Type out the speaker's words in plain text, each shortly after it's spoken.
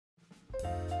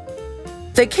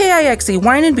The KIXE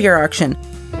Wine and Beer Auction.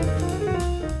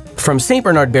 From St.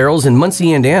 Bernard barrels in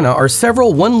Muncie, Indiana are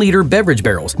several 1-liter beverage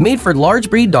barrels made for large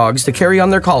breed dogs to carry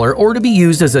on their collar or to be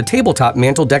used as a tabletop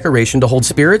mantle decoration to hold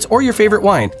spirits or your favorite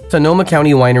wine. Sonoma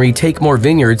County winery Teac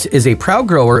Vineyards is a proud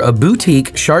grower of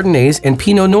boutique Chardonnays and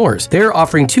Pinot Noirs. They're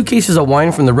offering 2 cases of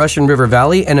wine from the Russian River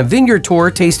Valley and a vineyard tour,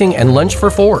 tasting, and lunch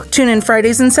for 4. Tune in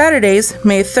Fridays and Saturdays,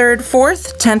 May 3rd,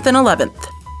 4th, 10th, and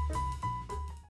 11th.